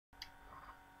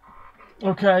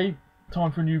Okay,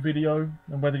 time for a new video,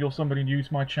 and whether you're somebody new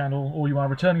to my channel or you are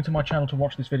returning to my channel to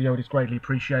watch this video, it is greatly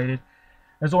appreciated.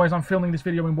 As always, I'm filming this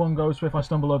video in one go, so if I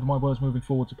stumble over my words moving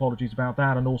forwards, apologies about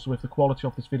that, and also if the quality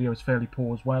of this video is fairly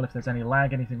poor as well, if there's any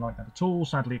lag, anything like that at all,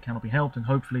 sadly it cannot be helped, and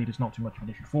hopefully it is not too much of an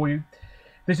issue for you.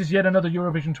 This is yet another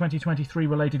Eurovision 2023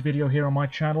 related video here on my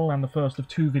channel, and the first of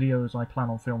two videos I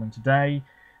plan on filming today.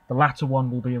 The latter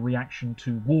one will be a reaction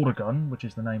to Watergun, which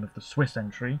is the name of the Swiss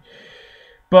entry.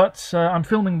 But I'm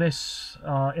filming this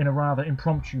in a rather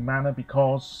impromptu manner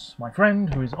because my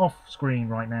friend, who is off screen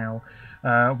right now,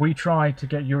 we tried to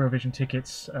get Eurovision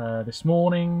tickets this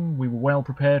morning. We were well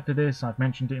prepared for this. I've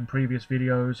mentioned it in previous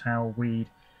videos how we'd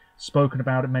spoken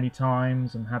about it many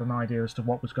times and had an idea as to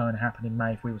what was going to happen in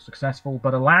May if we were successful.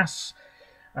 But alas,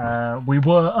 we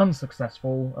were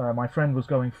unsuccessful. My friend was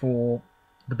going for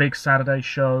the big Saturday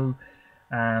show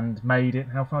and made it.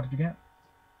 How far did you get?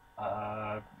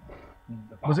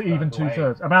 Was it even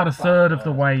two-thirds? About a third of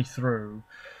the way through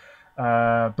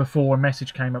before a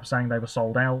message came up saying they were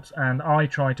sold out, and I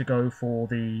tried to go for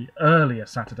the earlier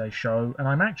Saturday show, and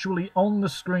I'm actually on the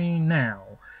screen now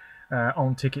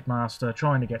on Ticketmaster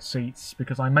trying to get seats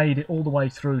because I made it all the way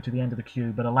through to the end of the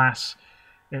queue, but alas,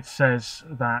 it says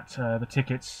that the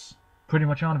tickets pretty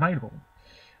much aren't available,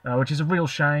 which is a real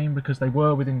shame because they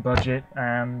were within budget,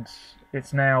 and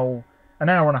it's now an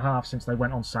hour and a half since they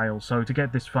went on sale, so to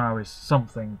get this far is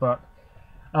something. But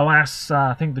alas,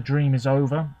 I think the dream is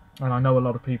over, and I know a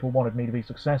lot of people wanted me to be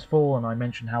successful, and I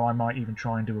mentioned how I might even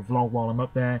try and do a vlog while I'm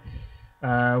up there.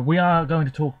 We are going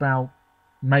to talk about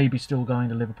maybe still going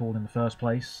to Liverpool in the first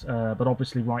place, but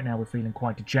obviously right now we're feeling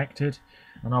quite dejected,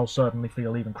 and I'll certainly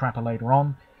feel even crapper later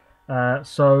on.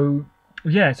 So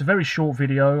yeah, it's a very short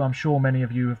video. I'm sure many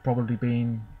of you have probably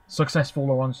been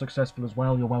successful or unsuccessful as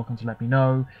well. You're welcome to let me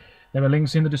know. There are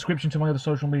links in the description to my other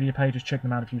social media pages, check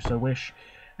them out if you so wish,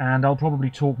 and I'll probably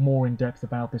talk more in depth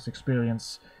about this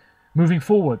experience moving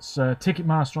forwards.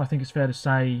 Ticketmaster, I think it's fair to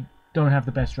say, don't have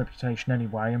the best reputation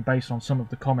anyway, and based on some of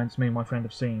the comments me and my friend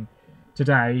have seen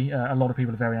today, a lot of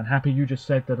people are very unhappy. You just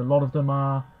said that a lot of them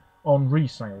are on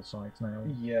resale sites now.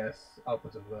 Yes,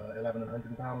 upwards of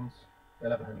 £1,100.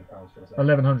 £1,100, should I say?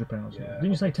 £1,100. Yeah. Didn't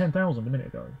you say 10,000 a minute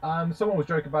ago? Someone was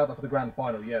joking about that for the grand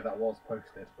final. Yeah, that was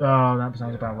posted. Oh, that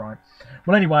sounds about right.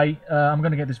 Well, anyway, I'm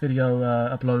going to get this video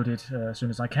uploaded as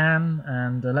soon as I can,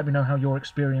 and let me know how your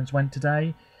experience went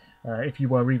today. If you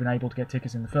were even able to get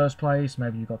tickets in the first place,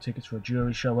 maybe you got tickets for a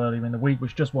jury show earlier in the week,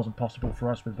 which just wasn't possible for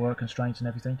us with work constraints and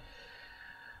everything.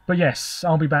 But yes,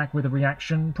 I'll be back with a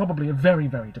reaction, probably a very,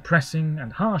 very depressing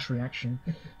and harsh reaction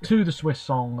to the Swiss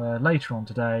song later on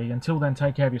today. Until then,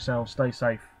 take care of yourselves, stay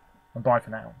safe, and bye for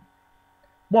now.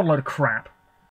 What a load of crap.